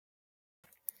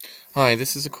Hi,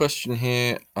 this is a question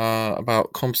here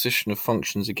about composition of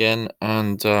functions again,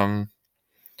 and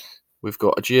we've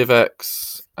got a g of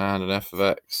x and an f of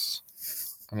x,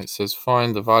 and it says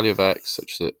find the value of x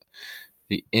such that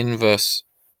the inverse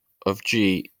of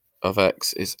g of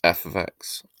x is f of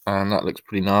x, and that looks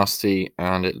pretty nasty,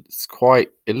 and it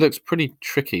looks pretty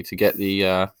tricky to get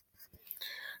the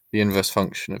inverse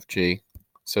function of g.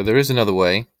 So there is another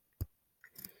way.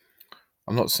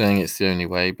 I'm not saying it's the only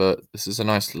way, but this is a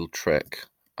nice little trick.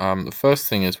 The first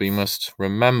thing is we must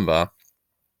remember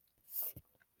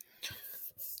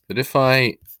that if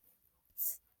I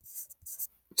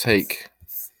take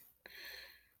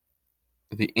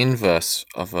the inverse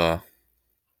of a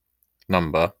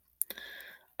number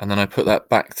and then I put that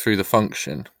back through the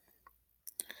function,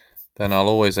 then I'll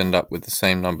always end up with the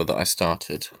same number that I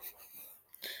started.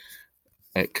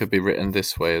 It could be written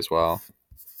this way as well.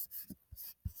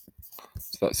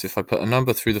 So that's if I put a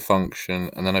number through the function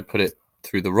and then I put it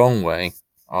through the wrong way,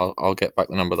 I'll get back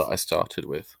the number that I started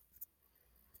with.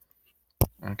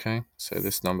 Okay, so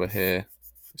this number here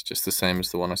is just the same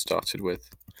as the one I started with.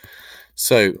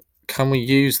 So can we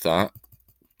use that?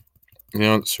 The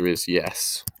answer is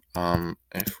yes.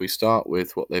 If we start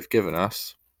with what they've given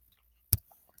us,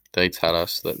 they tell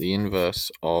us that the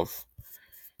inverse of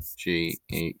g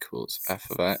equals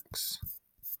f of x.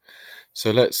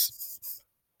 So let's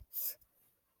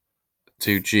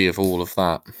do g of all of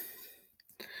that.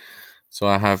 So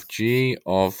I have g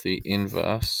of the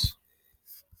inverse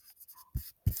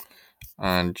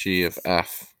and g of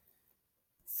f.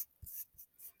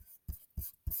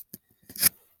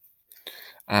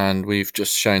 And we've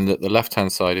just shown that the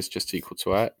left-hand side is just equal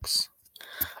to x.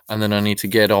 And then I need to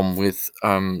get on with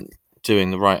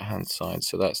doing the right-hand side.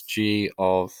 So that's g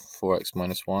of 4x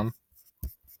minus 1.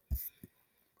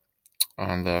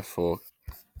 And therefore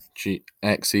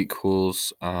x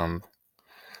equals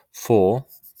 4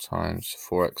 times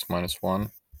 4x minus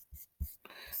 1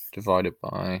 divided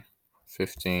by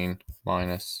 15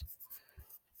 minus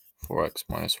 4x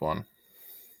minus 1.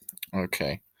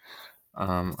 Okay,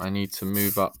 I need to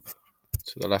move up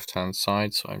to the left hand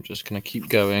side, so I'm just going to keep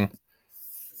going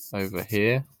over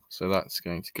here. So that's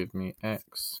going to give me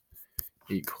x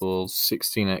equals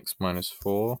 16x minus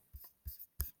 4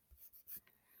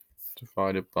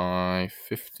 divided by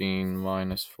 15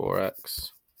 minus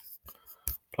 4x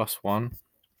plus 1.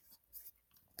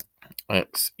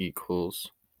 X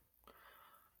equals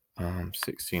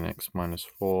 16x minus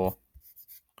 4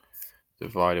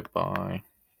 divided by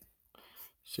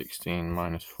 16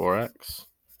 minus 4x.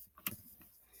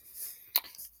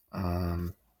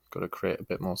 Got to create a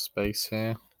bit more space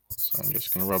here, so I'm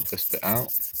just going to rub this bit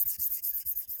out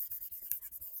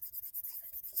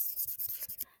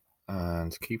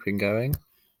and keeping going.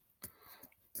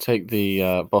 Take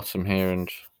the bottom here and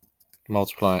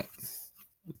multiply it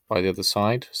by the other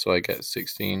side, so I get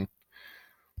 16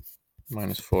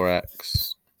 minus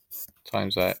 4x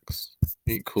times x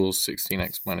equals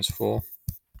 16x minus 4.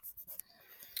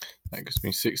 That gives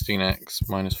me 16x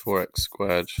minus 4x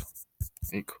squared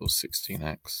equals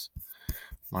 16x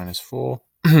minus 4.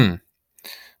 The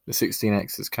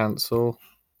 16x's cancel,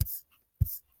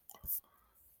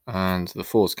 and the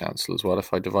 4's cancel as well.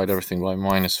 If I divide everything by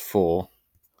minus 4,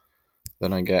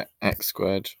 then I get x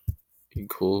squared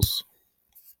equals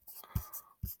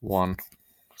 1.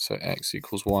 So x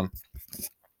equals 1.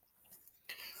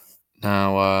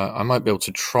 Now, I might be able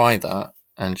to try that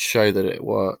and show that it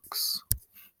works.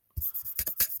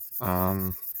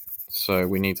 So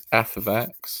we need f of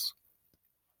x.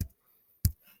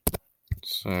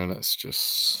 So let's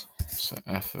just, so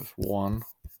f of 1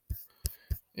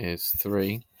 is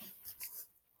 3.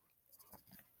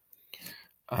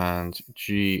 And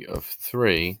g of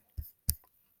 3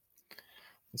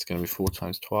 is going to be 4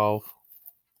 times 12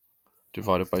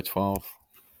 divided by 12.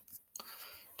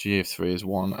 G of 3 is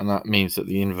 1, and that means that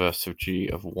the inverse of g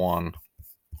of 1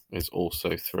 is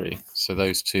also 3. So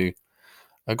those two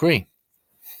agree.